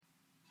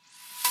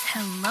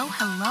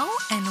Hello,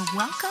 and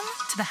welcome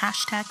to the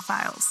Hashtag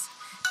Files.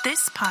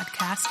 This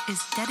podcast is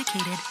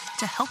dedicated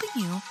to helping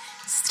you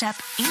step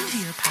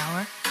into your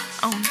power,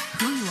 own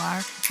who you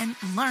are, and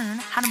learn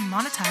how to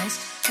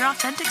monetize your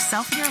authentic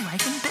self in your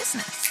life and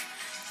business.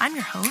 I'm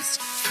your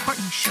host,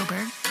 Courtney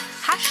Schoberg,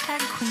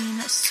 Hashtag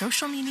Queen,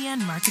 social media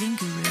and marketing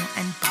guru,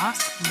 and boss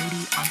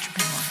lady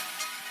entrepreneur.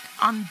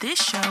 On this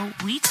show,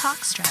 we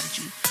talk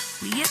strategy,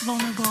 we get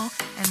vulnerable,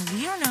 and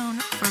we are known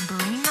for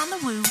bringing on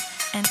the woo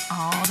and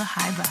all the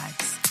high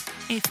vibes.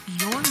 If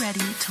you're ready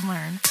to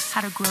learn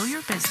how to grow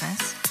your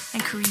business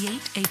and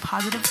create a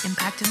positive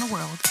impact in the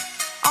world,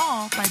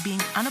 all by being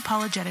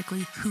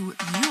unapologetically who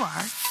you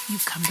are,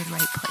 you've come to the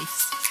right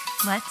place.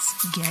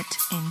 Let's get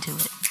into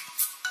it.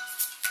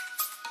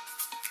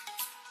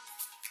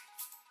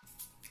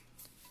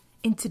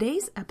 In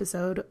today's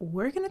episode,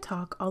 we're going to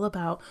talk all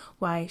about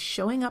why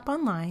showing up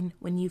online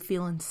when you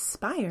feel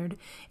inspired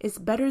is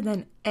better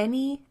than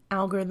any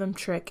algorithm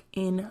trick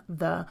in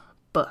the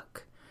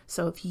book.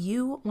 So if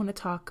you want to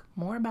talk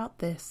more about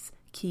this,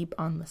 keep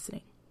on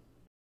listening.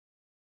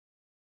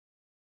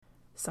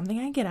 Something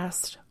I get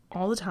asked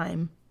all the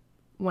time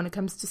when it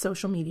comes to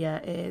social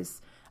media is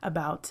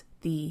about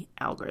the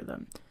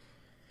algorithm.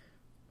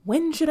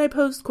 When should I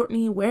post,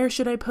 Courtney? Where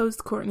should I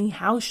post, Courtney?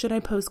 How should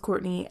I post,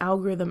 Courtney?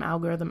 Algorithm.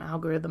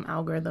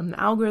 The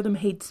algorithm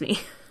hates me.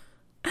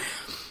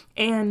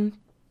 And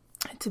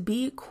to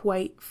be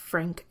quite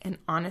frank and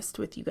honest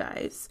with you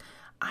guys,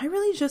 I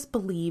really just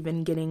believe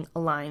in getting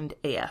aligned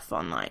AF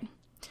online.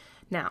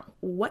 Now,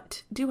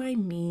 what do I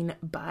mean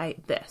by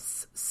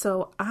this?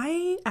 So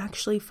I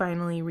actually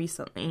finally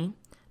recently,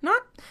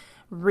 not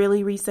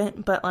really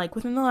recent, but like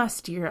within the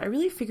last year, I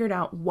really figured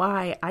out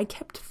why I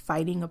kept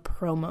fighting a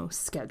promo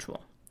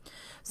schedule.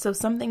 So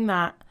something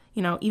that,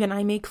 even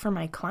I make for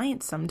my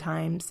clients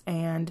sometimes,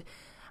 and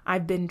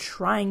I've been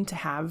trying to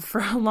have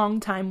for a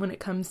long time when it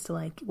comes to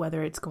like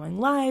whether it's going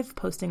live,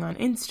 posting on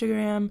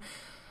Instagram,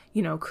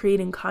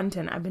 creating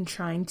content. I've been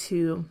trying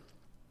to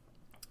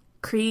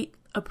create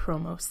a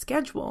promo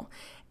schedule,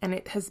 and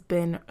it has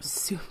been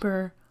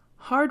super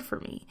hard for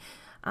me.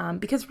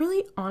 Because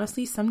really,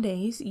 honestly, some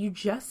days you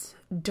just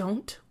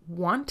don't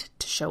want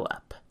to show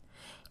up.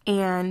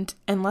 And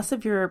unless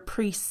if you're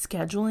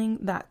pre-scheduling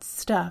that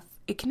stuff,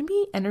 it can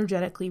be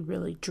energetically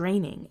really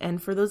draining.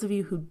 And for those of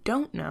you who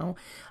don't know,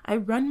 I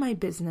run my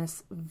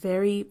business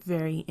very,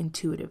 very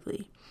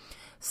intuitively.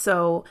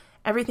 So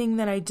everything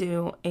that I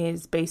do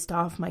is based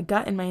off my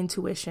gut and my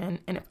intuition.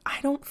 And if I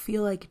don't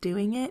feel like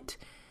doing it,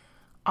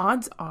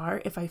 odds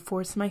are if I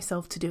force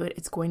myself to do it,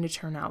 it's going to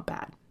turn out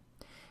bad.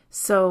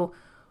 So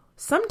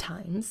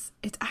sometimes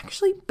it's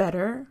actually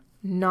better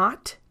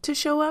not to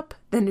show up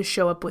than to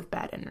show up with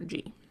bad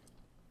energy.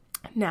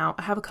 Now,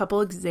 I have a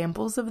couple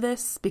examples of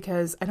this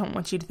because I don't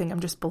want you to think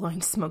I'm just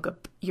blowing smoke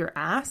up your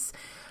ass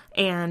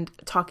and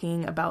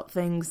talking about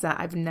things that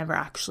I've never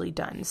actually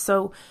done.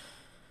 So,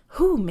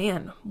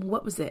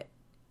 what was it?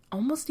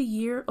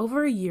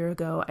 Over a year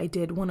ago, I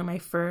did one of my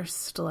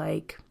first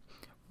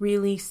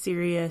really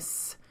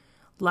serious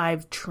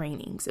live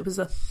trainings. It was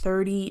a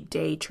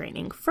 30-day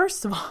training.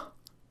 First of all,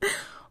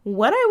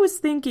 what I was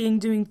thinking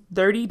doing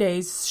 30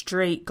 days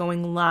straight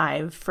going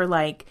live for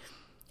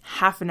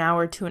half an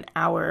hour to an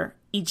hour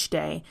each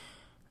day,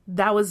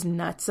 that was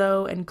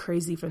nutso and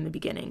crazy from the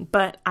beginning.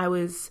 But I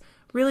was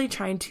really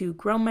trying to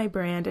grow my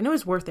brand, and it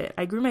was worth it.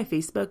 I grew my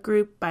Facebook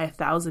group by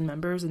 1,000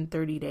 members in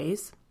 30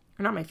 days.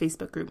 Or not my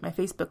Facebook group, my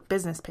Facebook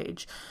business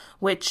page,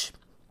 which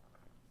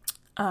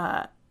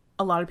a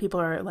lot of people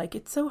are like,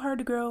 it's so hard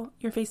to grow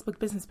your Facebook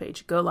business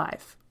page. Go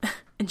live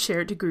and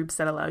share it to groups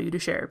that allow you to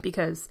share,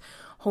 because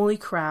holy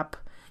crap,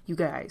 you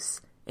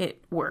guys,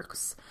 it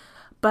works.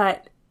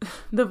 But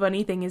the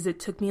funny thing is it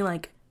took me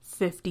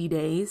 50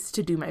 days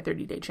to do my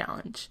 30-day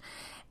challenge.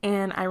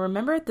 And I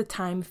remember at the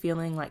time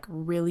feeling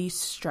really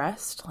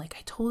stressed. I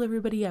told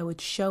everybody I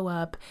would show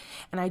up,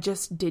 and I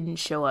just didn't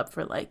show up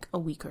for a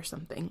week or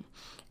something.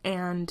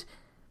 And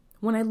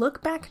when I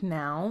look back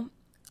now,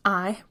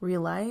 I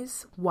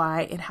realize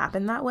why it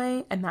happened that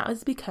way. And that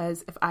was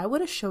because if I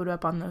would have showed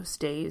up on those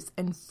days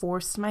and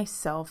forced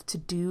myself to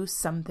do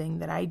something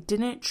that I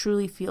didn't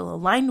truly feel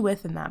aligned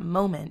with in that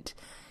moment,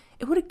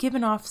 it would have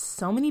given off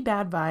so many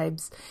bad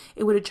vibes.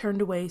 It would have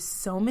turned away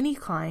so many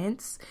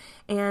clients,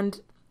 and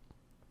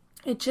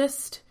it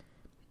just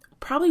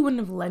probably wouldn't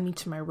have led me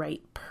to my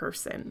right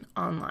person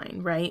online,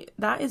 right?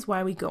 That is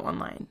why we go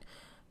online.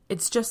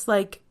 It's just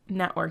like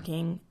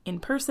networking in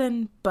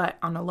person, but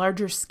on a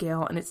larger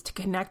scale, and it's to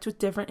connect with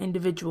different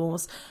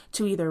individuals,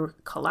 to either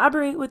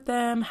collaborate with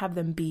them, have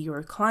them be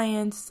your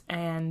clients,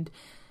 and,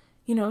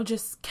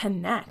 just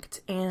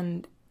connect.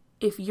 And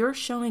if you're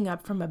showing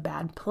up from a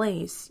bad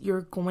place,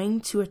 you're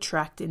going to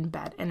attract in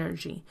bad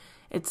energy.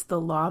 It's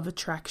the law of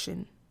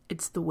attraction.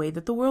 It's the way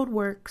that the world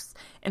works,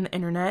 and the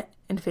internet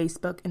and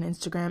Facebook and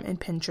Instagram and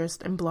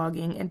Pinterest and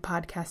blogging and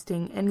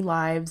podcasting and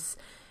lives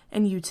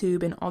and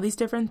YouTube and all these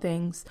different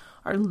things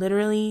are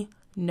literally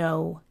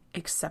no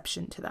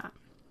exception to that.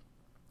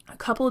 A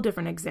couple of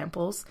different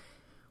examples.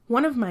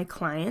 One of my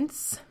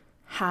clients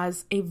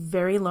has a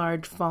very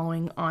large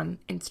following on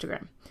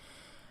Instagram.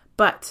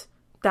 But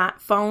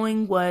that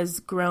following was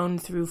grown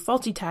through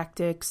faulty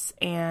tactics,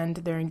 and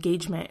their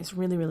engagement is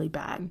really, really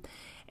bad.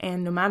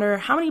 And no matter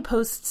how many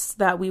posts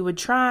that we would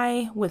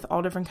try with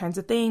all different kinds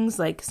of things,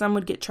 like some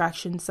would get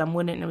traction, some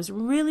wouldn't. And it was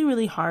really,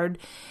 really hard.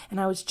 And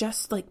I was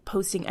just like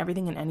posting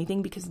everything and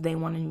anything because they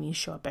wanted me to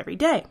show up every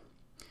day.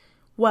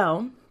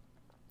 Well,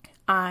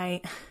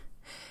 I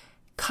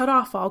cut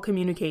off all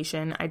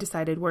communication. I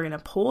decided we're going to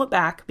pull it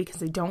back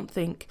because I don't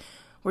think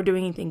we're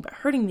doing anything but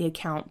hurting the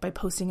account by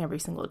posting every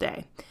single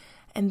day.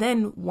 And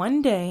then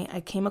one day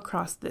I came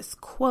across this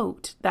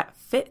quote that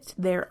fit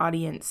their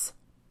audience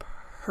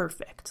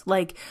perfect.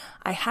 Like,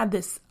 I had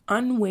this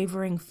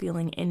unwavering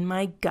feeling in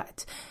my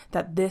gut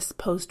that this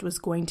post was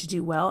going to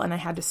do well, and I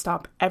had to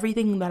stop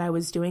everything that I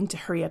was doing to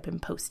hurry up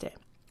and post it.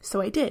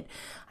 So I did.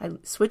 I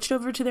switched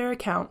over to their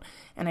account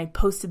and I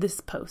posted this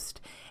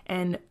post.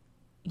 And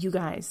you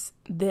guys,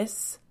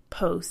 this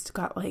post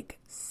got like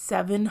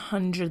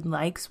 700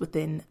 likes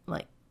within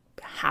like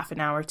half an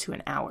hour to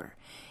an hour.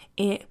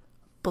 It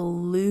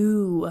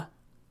blew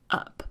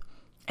up.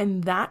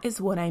 And that is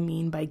what I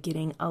mean by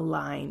getting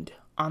aligned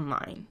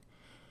online.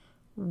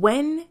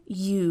 When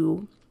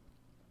you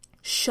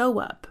show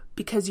up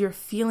because you're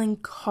feeling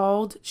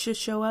called to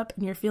show up,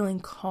 and you're feeling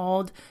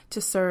called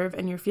to serve,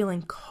 and you're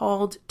feeling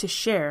called to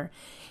share,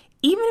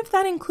 even if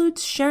that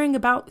includes sharing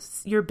about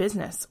your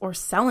business or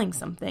selling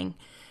something,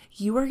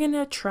 you are going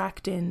to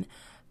attract in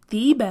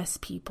the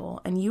best people,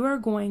 and you are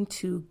going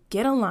to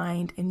get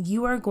aligned, and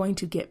you are going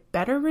to get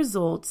better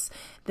results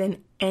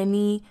than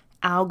any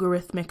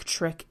algorithmic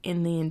trick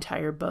in the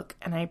entire book.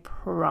 And I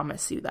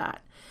promise you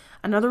that.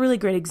 Another really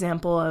great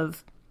example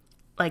of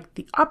like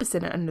the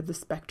opposite end of the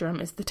spectrum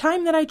is the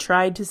time that I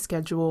tried to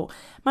schedule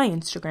my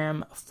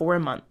Instagram for a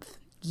month.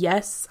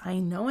 Yes, I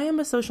know I am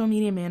a social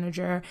media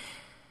manager.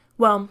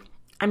 Well,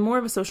 I'm more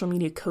of a social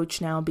media coach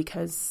now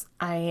because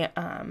I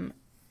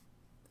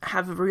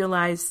have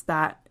realized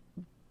that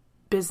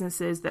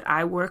businesses that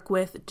I work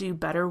with do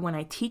better when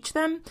I teach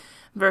them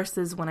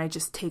versus when I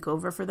just take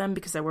over for them,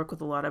 because I work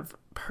with a lot of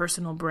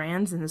personal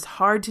brands and it's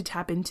hard to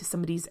tap into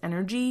somebody's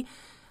energy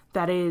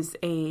that is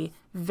a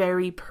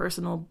very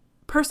personal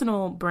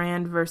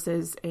brand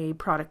versus a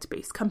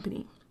product-based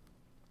company.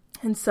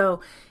 And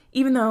so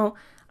even though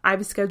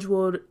I've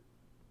scheduled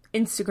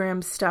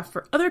Instagram stuff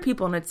for other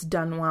people and it's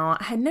done well,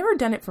 I had never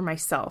done it for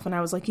myself. And I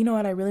was like, you know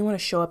what? I really want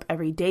to show up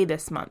every day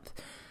this month.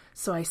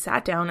 So I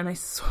sat down and I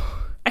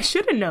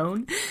should have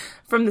known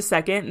from the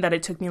second that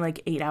it took me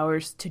like 8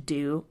 hours to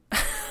do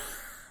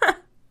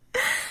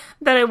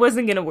that it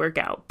wasn't going to work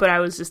out. But I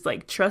was just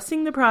like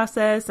trusting the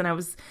process, and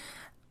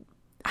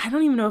I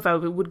don't even know if I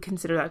would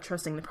consider that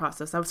trusting the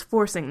process. I was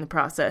forcing the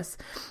process,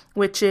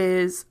 which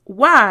is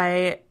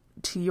why,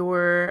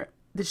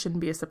 this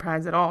shouldn't be a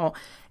surprise at all,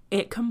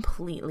 it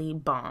completely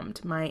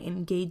bombed. My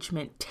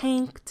engagement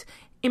tanked.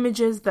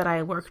 Images that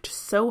I worked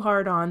so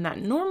hard on that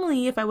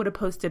normally if I would have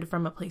posted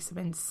from a place of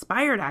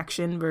inspired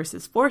action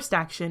versus forced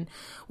action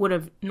would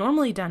have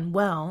normally done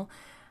well,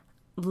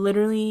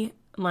 literally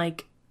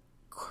like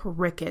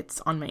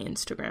crickets on my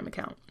Instagram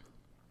account.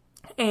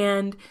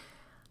 And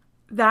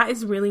that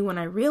is really when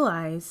I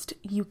realized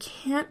you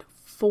can't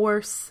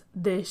force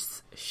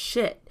this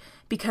shit,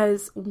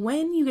 because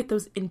when you get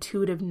those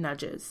intuitive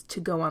nudges to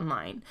go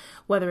online,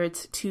 whether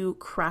it's to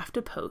craft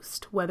a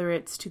post, whether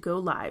it's to go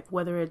live,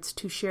 whether it's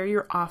to share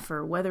your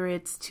offer, whether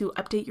it's to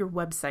update your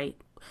website,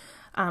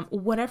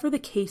 whatever the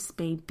case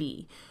may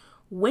be,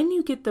 when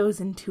you get those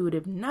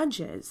intuitive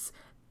nudges,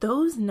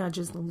 those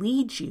nudges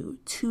lead you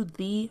to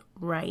the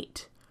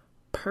right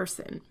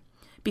person.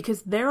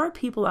 Because there are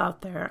people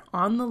out there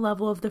on the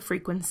level of the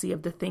frequency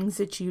of the things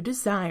that you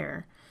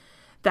desire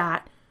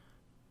that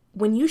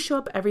when you show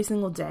up every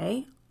single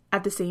day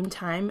at the same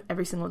time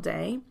every single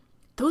day,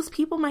 those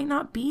people might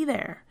not be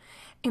there.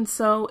 And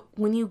so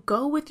when you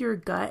go with your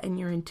gut and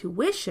your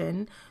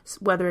intuition,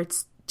 whether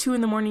it's 2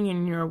 a.m.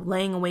 and you're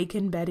laying awake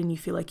in bed and you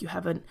feel like you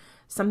have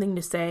something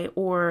to say,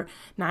 or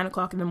 9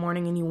 o'clock in the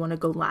morning and you want to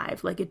go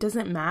live, like it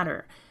doesn't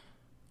matter.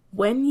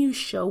 When you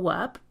show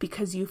up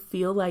because you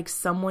feel like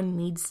someone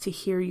needs to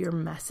hear your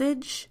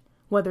message,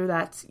 whether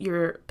that's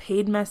your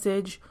paid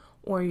message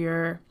or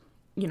your,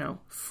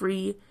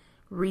 free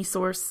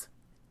resource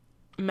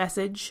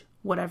message,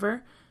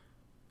 whatever,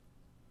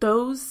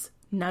 those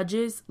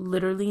nudges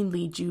literally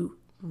lead you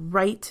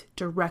right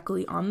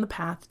directly on the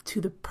path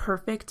to the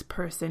perfect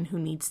person who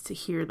needs to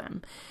hear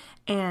them.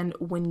 And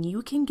when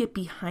you can get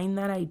behind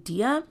that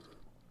idea,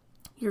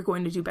 you're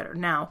going to do better.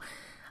 Now,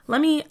 let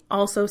me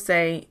also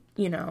say,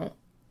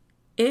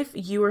 if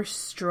you are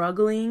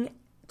struggling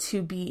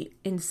to be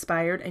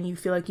inspired and you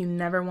feel like you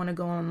never want to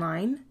go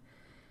online,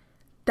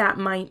 that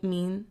might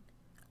mean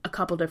a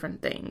couple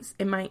different things.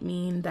 It might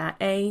mean that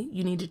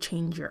you need to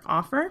change your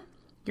offer.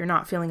 You're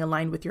not feeling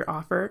aligned with your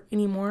offer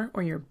anymore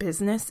or your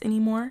business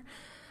anymore.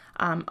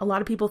 A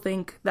lot of people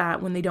think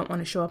that when they don't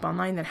want to show up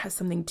online, that has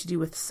something to do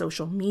with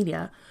social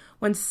media,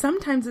 when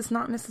sometimes it's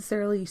not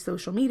necessarily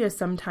social media.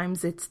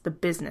 Sometimes it's the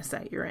business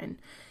that you're in.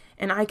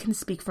 And I can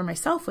speak for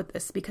myself with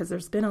this because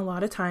there's been a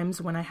lot of times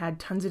when I had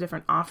tons of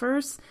different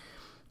offers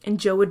and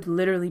Joe would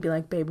literally be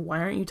like, babe, why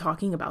aren't you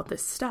talking about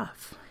this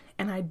stuff?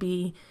 And I'd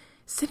be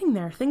sitting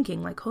there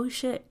thinking like, oh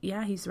shit,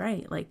 yeah, he's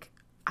right. Like,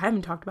 I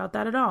haven't talked about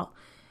that at all.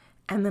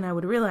 And then I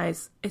would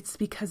realize it's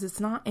because it's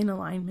not in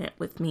alignment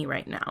with me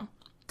right now.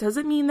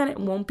 Doesn't mean that it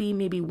won't be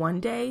maybe one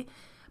day,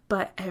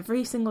 but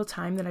every single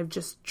time that I've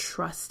just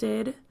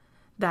trusted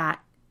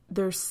that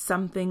there's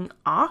something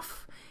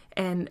off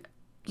and,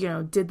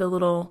 did the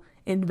little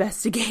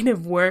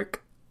investigative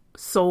work,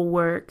 soul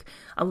work,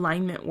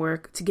 alignment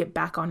work to get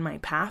back on my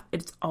path,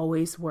 it's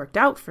always worked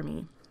out for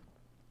me.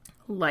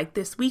 Like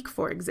this week,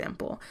 for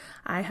example,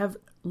 I have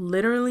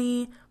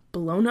literally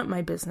blown up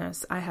my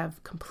business. I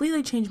have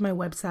completely changed my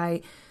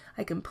website.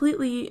 I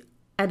completely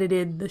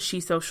edited the She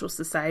Social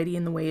Society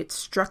and the way it's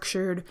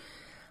structured.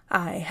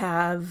 I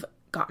have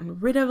gotten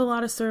rid of a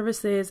lot of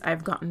services.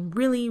 I've gotten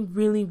really,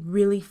 really,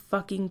 really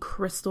fucking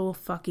crystal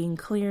fucking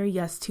clear.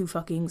 Yes, 2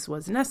 fuckings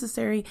was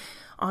necessary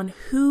on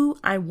who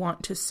I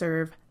want to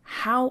serve,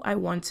 how I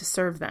want to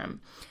serve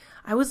them.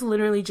 I was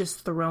literally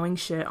just throwing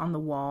shit on the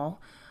wall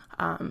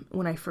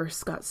when I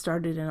first got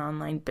started in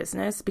online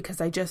business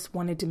because I just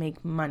wanted to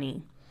make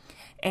money.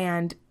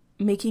 And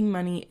making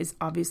money is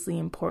obviously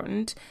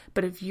important,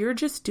 but if you're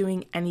just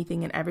doing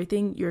anything and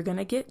everything, you're going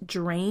to get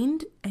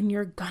drained and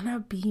you're going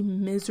to be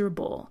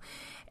miserable.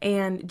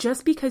 And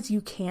just because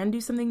you can do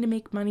something to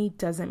make money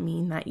doesn't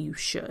mean that you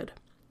should.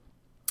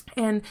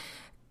 And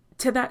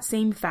to that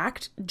same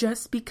fact,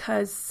 just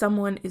because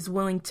someone is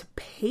willing to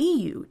pay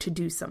you to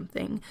do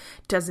something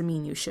doesn't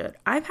mean you should.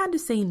 I've had to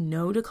say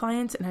no to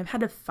clients and I've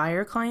had to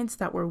fire clients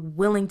that were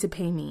willing to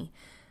pay me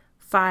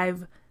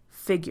 5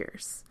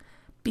 figures.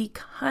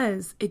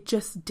 Because it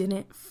just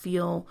didn't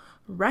feel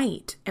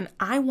right. And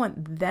I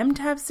want them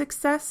to have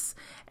success.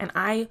 And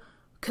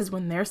because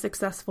when they're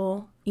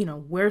successful,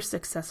 we're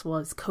successful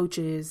as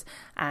coaches,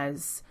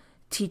 as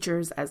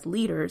teachers, as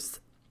leaders.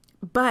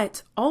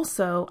 But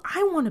also,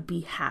 I want to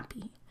be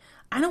happy.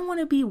 I don't want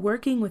to be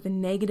working with a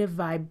negative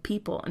vibe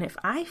people. And if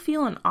I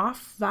feel an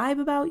off vibe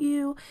about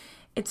you,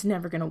 it's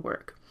never going to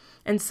work.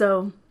 And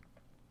so,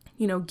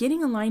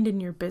 getting aligned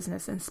in your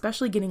business, and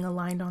especially getting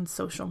aligned on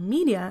social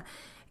media,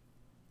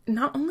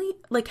 not only,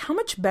 how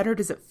much better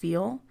does it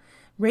feel?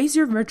 Raise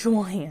your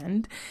virtual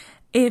hand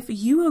if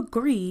you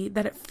agree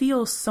that it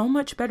feels so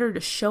much better to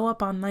show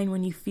up online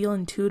when you feel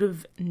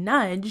intuitive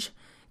nudge.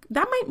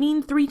 That might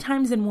mean 3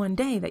 times in one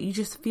day that you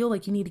just feel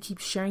like you need to keep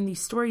sharing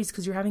these stories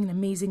because you're having an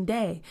amazing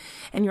day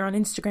and you're on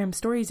Instagram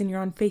stories and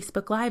you're on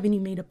Facebook Live and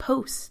you made a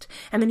post.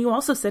 And then you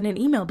also sent an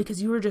email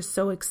because you were just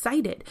so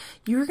excited.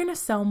 You're going to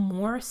sell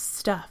more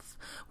stuff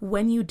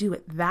when you do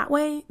it that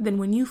way than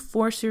when you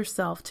force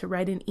yourself to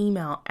write an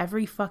email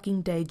every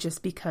fucking day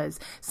just because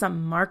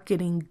some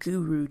marketing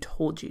guru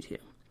told you to.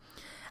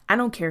 I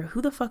don't care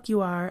who the fuck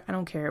you are. I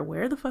don't care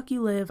where the fuck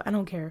you live. I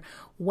don't care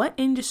what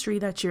industry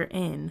that you're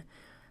in.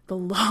 The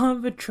law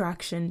of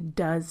attraction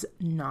does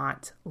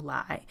not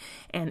lie.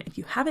 And if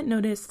you haven't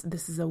noticed,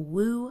 this is a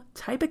woo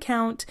type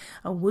account,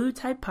 a woo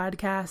type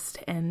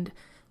podcast, and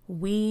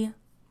we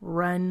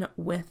run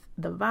with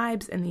the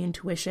vibes and the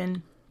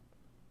intuition.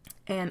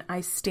 And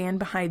I stand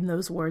behind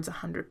those words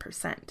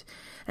 100%.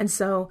 And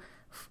so,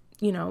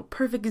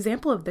 perfect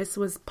example of this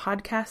was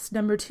podcast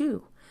number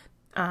 2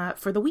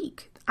 for the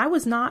week. I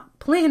was not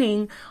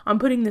planning on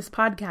putting this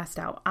podcast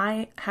out.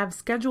 I have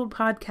scheduled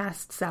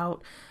podcasts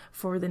out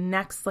for the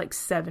next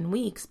 7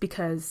 weeks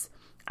because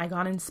I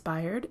got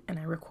inspired and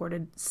I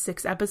recorded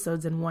 6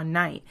 episodes in one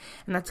night.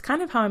 And that's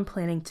kind of how I'm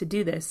planning to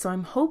do this. So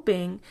I'm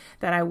hoping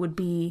that I would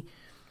be,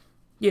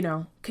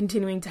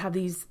 continuing to have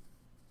these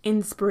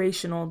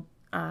inspirational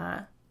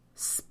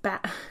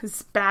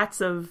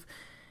spats of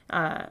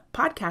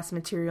podcast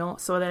material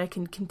so that I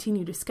can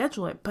continue to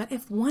schedule it. But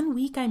if one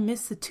week I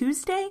miss a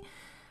Tuesday,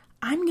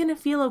 I'm going to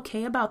feel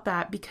okay about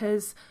that,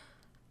 because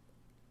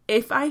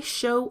if I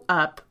show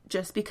up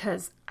just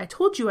because I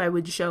told you I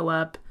would show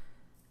up,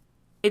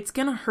 it's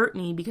going to hurt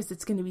me because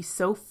it's going to be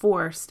so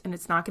forced and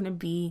it's not going to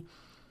be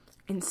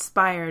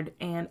inspired.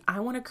 And I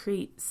want to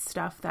create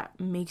stuff that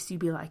makes you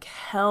be like,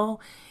 hell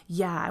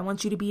yeah, I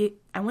want you to be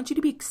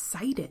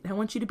excited. I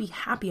want you to be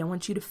happy. I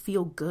want you to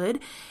feel good.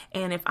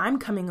 And if I'm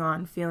coming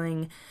on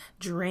feeling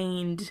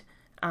drained,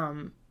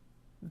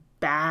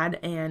 bad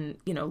and,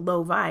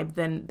 low vibe,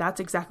 then that's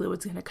exactly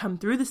what's going to come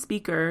through the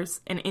speakers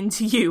and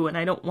into you. And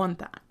I don't want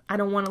that. I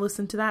don't want to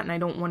listen to that. And I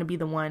don't want to be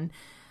the one,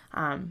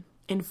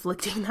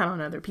 inflicting that on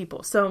other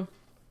people. So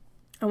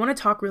I want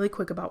to talk really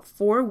quick about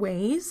 4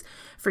 ways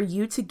for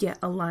you to get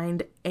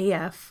aligned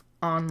AF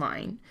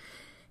online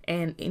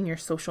and in your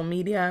social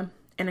media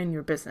and in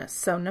your business.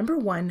 So number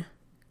 1,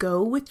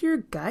 go with your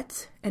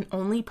gut and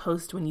only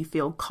post when you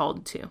feel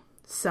called to.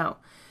 So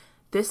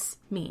this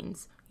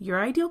means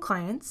your ideal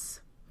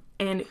clients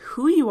and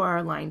who you are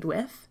aligned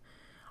with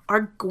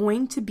are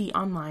going to be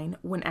online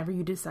whenever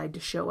you decide to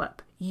show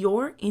up.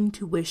 Your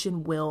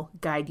intuition will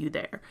guide you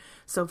there.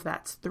 So if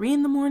that's 3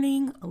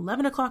 a.m,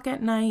 11 o'clock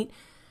at night,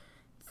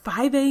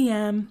 5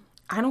 a.m.,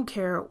 I don't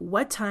care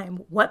what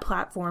time, what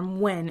platform,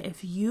 when,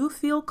 if you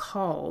feel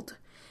called,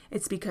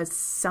 it's because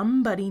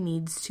somebody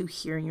needs to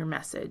hear your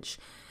message.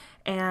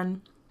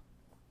 And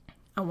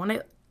I want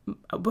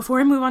to, before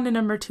I move on to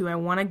number 2, I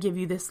want to give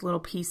you this little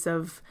piece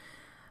of,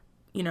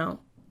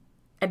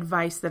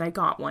 advice that I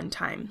got one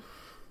time.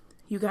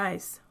 You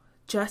guys,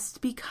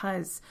 just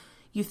because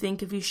you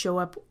think if you show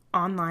up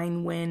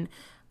online when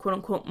quote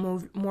unquote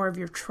more of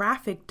your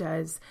traffic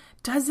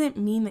doesn't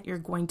mean that you're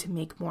going to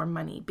make more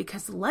money.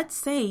 Because let's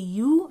say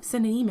you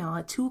send an email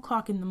at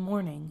 2:00 in the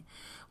morning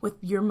with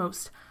your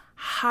most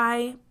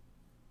high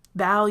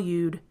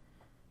valued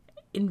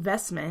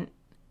investment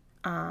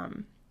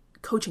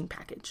coaching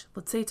package.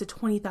 Let's say it's a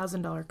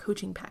 $20,000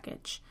 coaching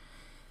package.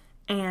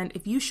 And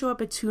if you show up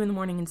at 2 in the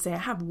morning and say, I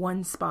have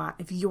one spot,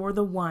 if you're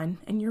the one,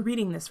 and you're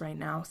reading this right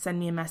now, send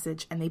me a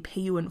message, and they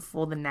pay you in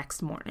full the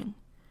next morning.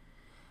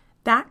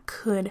 That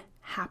could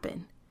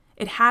happen.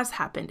 It has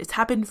happened. It's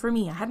happened for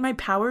me. I had my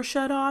power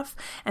shut off,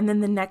 and then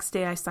the next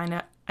day I signed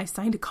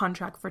a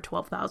contract for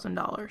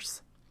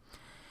 $12,000.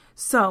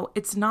 So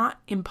it's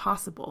not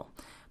impossible,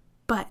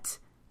 but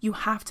you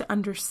have to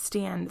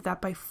understand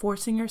that by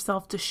forcing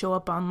yourself to show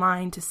up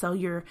online to sell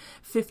your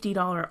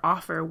 $50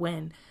 offer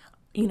when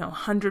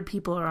 100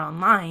 people are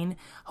online,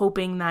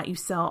 hoping that you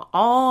sell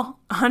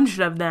all 100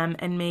 of them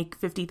and make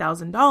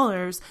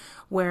 $50,000,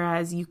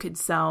 whereas you could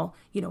sell,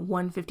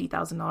 one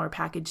 $50,000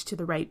 package to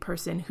the right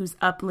person who's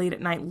up late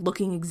at night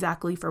looking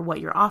exactly for what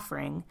you're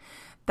offering.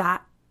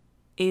 That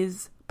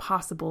is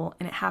possible,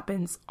 and it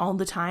happens all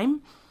the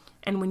time.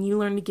 And when you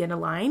learn to get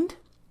aligned,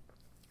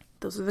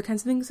 those are the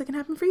kinds of things that can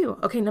happen for you.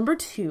 Okay, number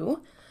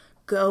 2,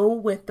 go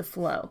with the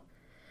flow.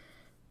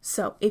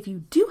 So if you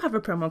do have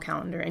a promo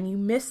calendar and you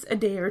miss a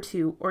day or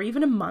 2 or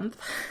even a month,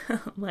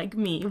 like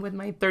me with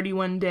my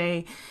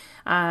 31-day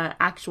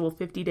actual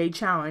 50-day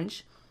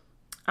challenge,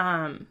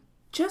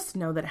 just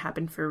know that it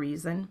happened for a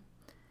reason.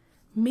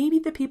 Maybe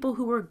the people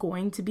who were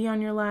going to be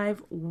on your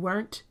live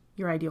weren't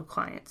your ideal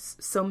clients.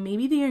 So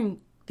maybe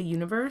the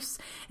universe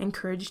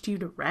encouraged you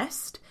to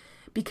rest,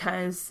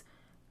 because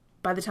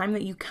by the time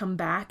that you come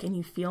back and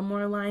you feel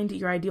more aligned,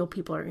 your ideal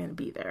people are going to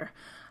be there.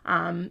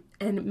 And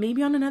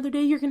maybe on another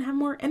day, you're going to have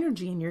more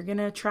energy and you're going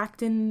to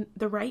attract in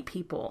the right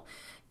people.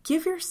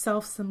 Give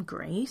yourself some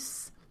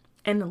grace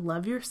and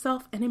love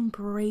yourself and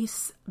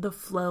embrace the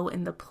flow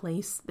in the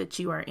place that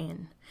you are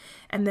in.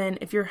 And then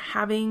if you're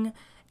having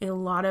a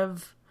lot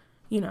of,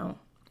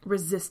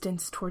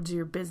 resistance towards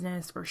your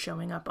business or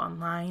showing up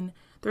online,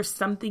 there's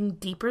something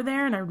deeper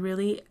there. And I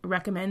really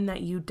recommend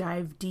that you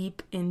dive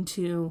deep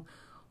into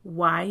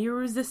why you're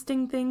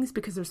resisting things,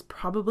 because there's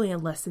probably a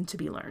lesson to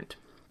be learned.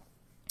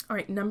 All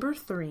right, number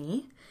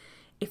 3,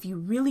 if you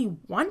really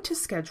want to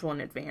schedule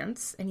in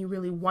advance and you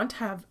really want to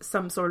have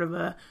some sort of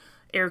a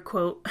air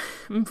quote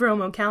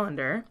promo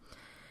calendar,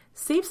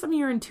 save some of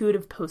your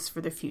intuitive posts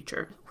for the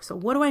future. So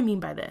what do I mean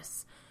by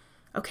this?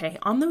 Okay,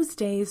 on those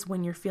days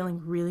when you're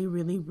feeling really,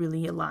 really,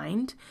 really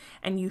aligned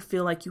and you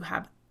feel like you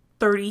have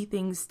 30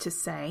 things to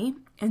say,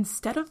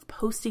 instead of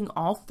posting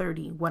all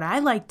 30, what I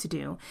like to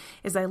do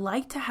is I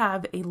like to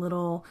have a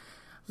little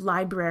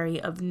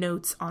library of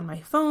notes on my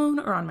phone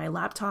or on my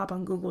laptop,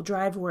 on Google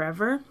Drive,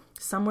 wherever,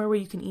 somewhere where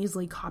you can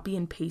easily copy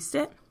and paste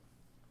it,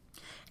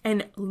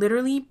 and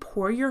literally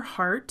pour your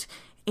heart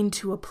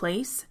into a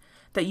place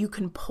that you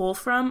can pull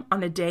from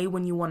on a day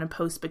when you want to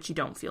post but you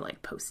don't feel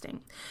like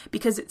posting,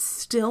 because it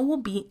still will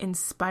be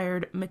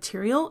inspired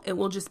material. It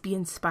will just be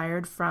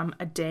inspired from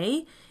a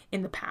day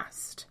in the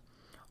past.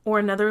 Or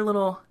another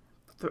little,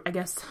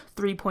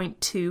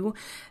 3.2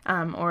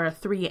 or a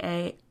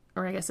 3A,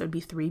 or I guess it would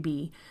be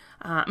 3B.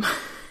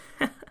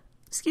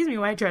 Excuse me,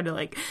 why I tried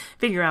to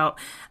figure out,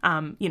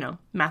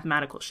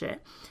 mathematical shit.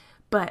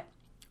 But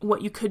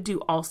what you could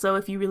do also,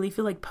 if you really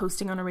feel like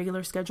posting on a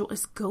regular schedule,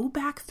 is go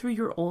back through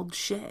your old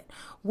shit.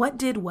 What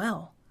did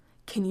well?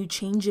 Can you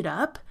change it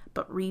up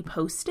but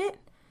repost it?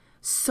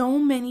 So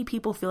many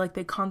people feel like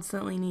they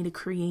constantly need to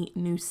create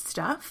new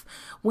stuff,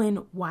 when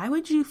why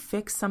would you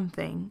fix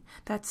something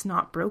that's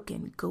not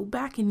broken? Go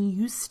back and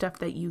use stuff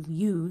that you've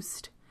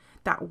used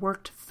that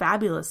worked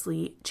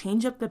fabulously,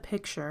 change up the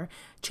picture,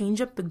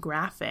 change up the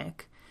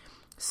graphic,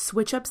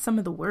 switch up some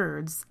of the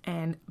words,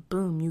 and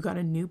boom, you got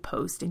a new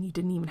post and you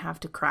didn't even have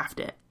to craft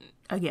it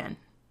again.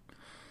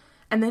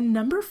 And then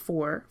number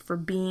 4 for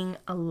being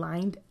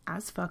aligned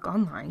as fuck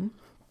online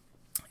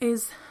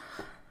is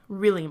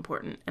really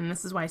important. And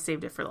this is why I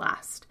saved it for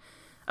last.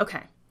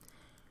 Okay.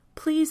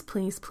 Please,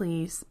 please,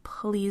 please,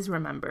 please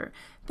remember,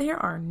 there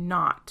are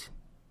not,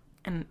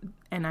 and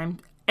I'm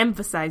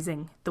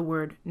emphasizing the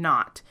word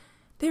not,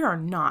 there are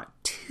not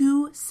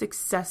 2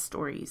 success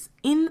stories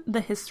in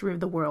the history of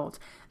the world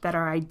that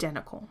are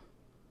identical.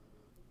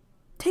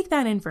 Take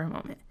that in for a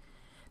moment.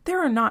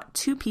 There are not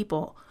 2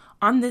 people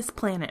on this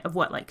planet of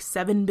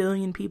 7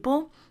 billion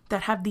people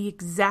that have the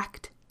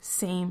exact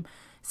same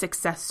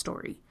success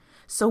story.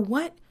 So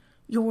what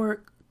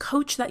your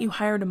coach that you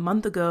hired a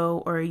month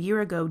ago or a year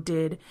ago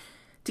did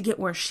to get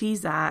where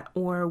she's at,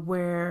 or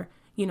where,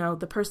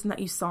 the person that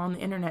you saw on the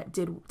internet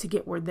did to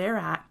get where they're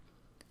at,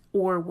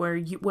 or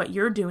what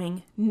you're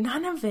doing,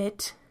 none of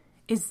it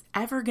is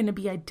ever going to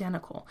be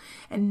identical,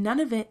 and none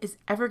of it is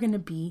ever going to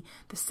be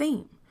the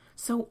same.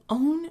 So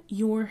own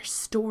your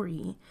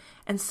story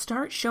and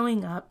start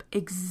showing up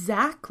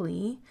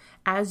exactly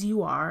as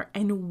you are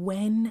and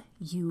when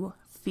you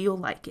feel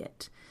like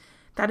it.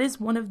 That is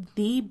one of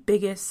the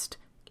biggest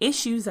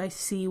issues I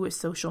see with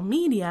social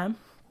media,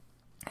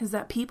 is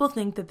that people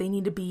think that they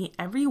need to be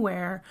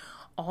everywhere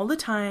all the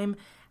time,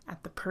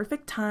 at the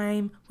perfect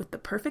time, with the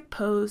perfect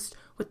post,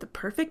 with the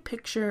perfect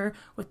picture,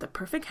 with the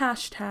perfect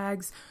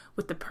hashtags,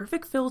 with the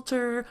perfect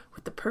filter,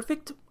 with the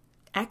perfect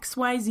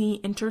XYZ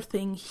enter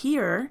thing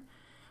here,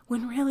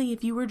 when really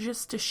if you were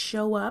just to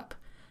show up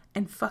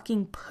and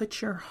fucking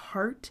put your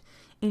heart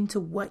into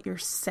what you're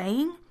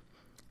saying,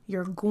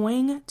 you're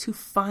going to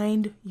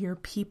find your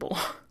people.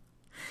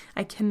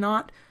 I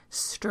cannot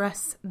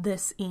stress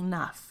this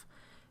enough.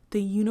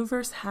 The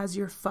universe has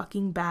your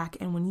fucking back,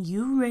 and when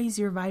you raise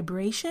your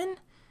vibration,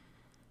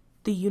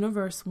 the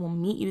universe will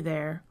meet you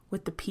there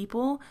with the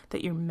people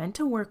that you're meant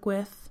to work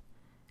with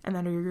and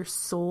that are your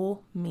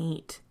soul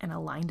mate and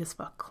aligned as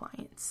fuck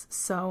clients.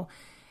 So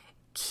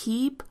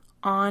keep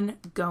on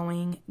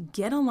going,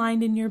 get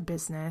aligned in your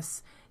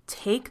business,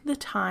 take the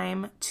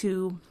time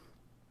to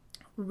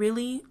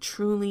really,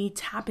 truly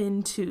tap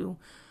into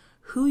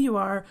who you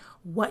are,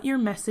 what your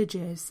message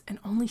is, and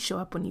only show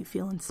up when you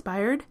feel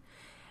inspired.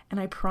 And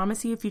I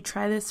promise you, if you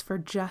try this for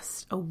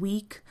just a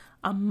week,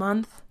 a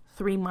month,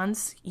 3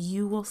 months,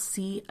 you will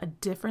see a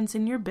difference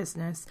in your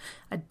business,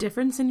 a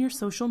difference in your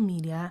social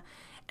media,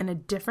 and a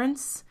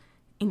difference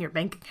in your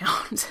bank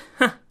account.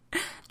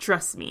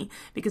 Trust me,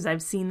 because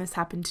I've seen this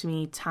happen to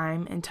me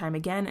time and time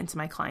again, and to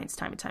my clients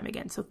time and time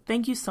again. So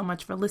thank you so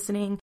much for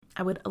listening.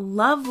 I would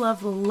love,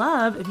 love,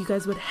 love if you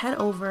guys would head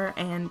over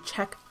and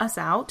check us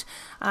out.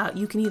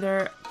 You can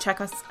either check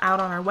us out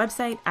on our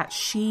website at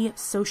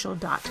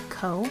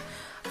shesocial.co.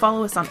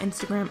 Follow us on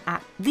Instagram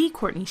at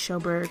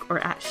 @TheCourtneyShoberg or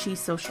at She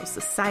Social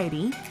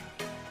Society.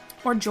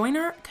 Or join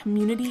our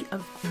community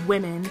of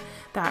women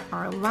that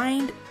are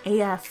aligned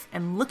AF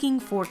and looking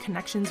for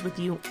connections with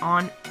you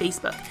on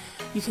Facebook.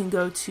 You can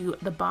go to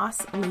The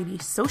Boss Lady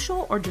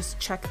Social or just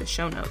check the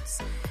show notes.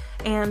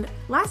 And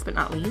last but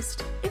not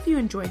least, if you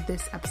enjoyed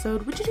this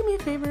episode, would you do me a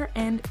favor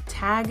and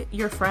tag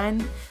your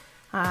friend?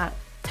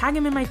 Tag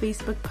him in my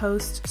Facebook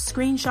post,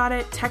 screenshot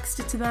it, text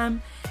it to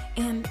them,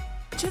 and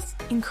just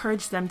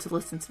encourage them to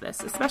listen to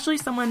this, especially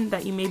someone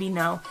that you maybe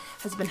know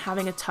has been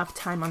having a tough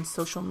time on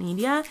social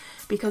media,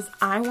 because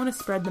I want to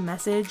spread the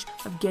message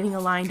of getting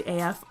aligned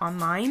AF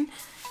online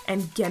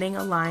and getting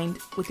aligned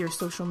with your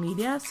social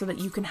media so that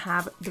you can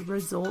have the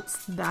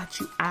results that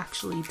you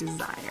actually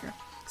desire.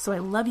 So I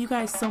love you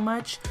guys so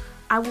much.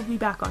 I will be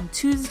back on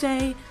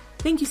Tuesday.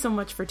 Thank you so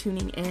much for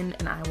tuning in,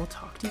 and I will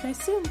talk to you guys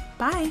soon.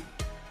 Bye.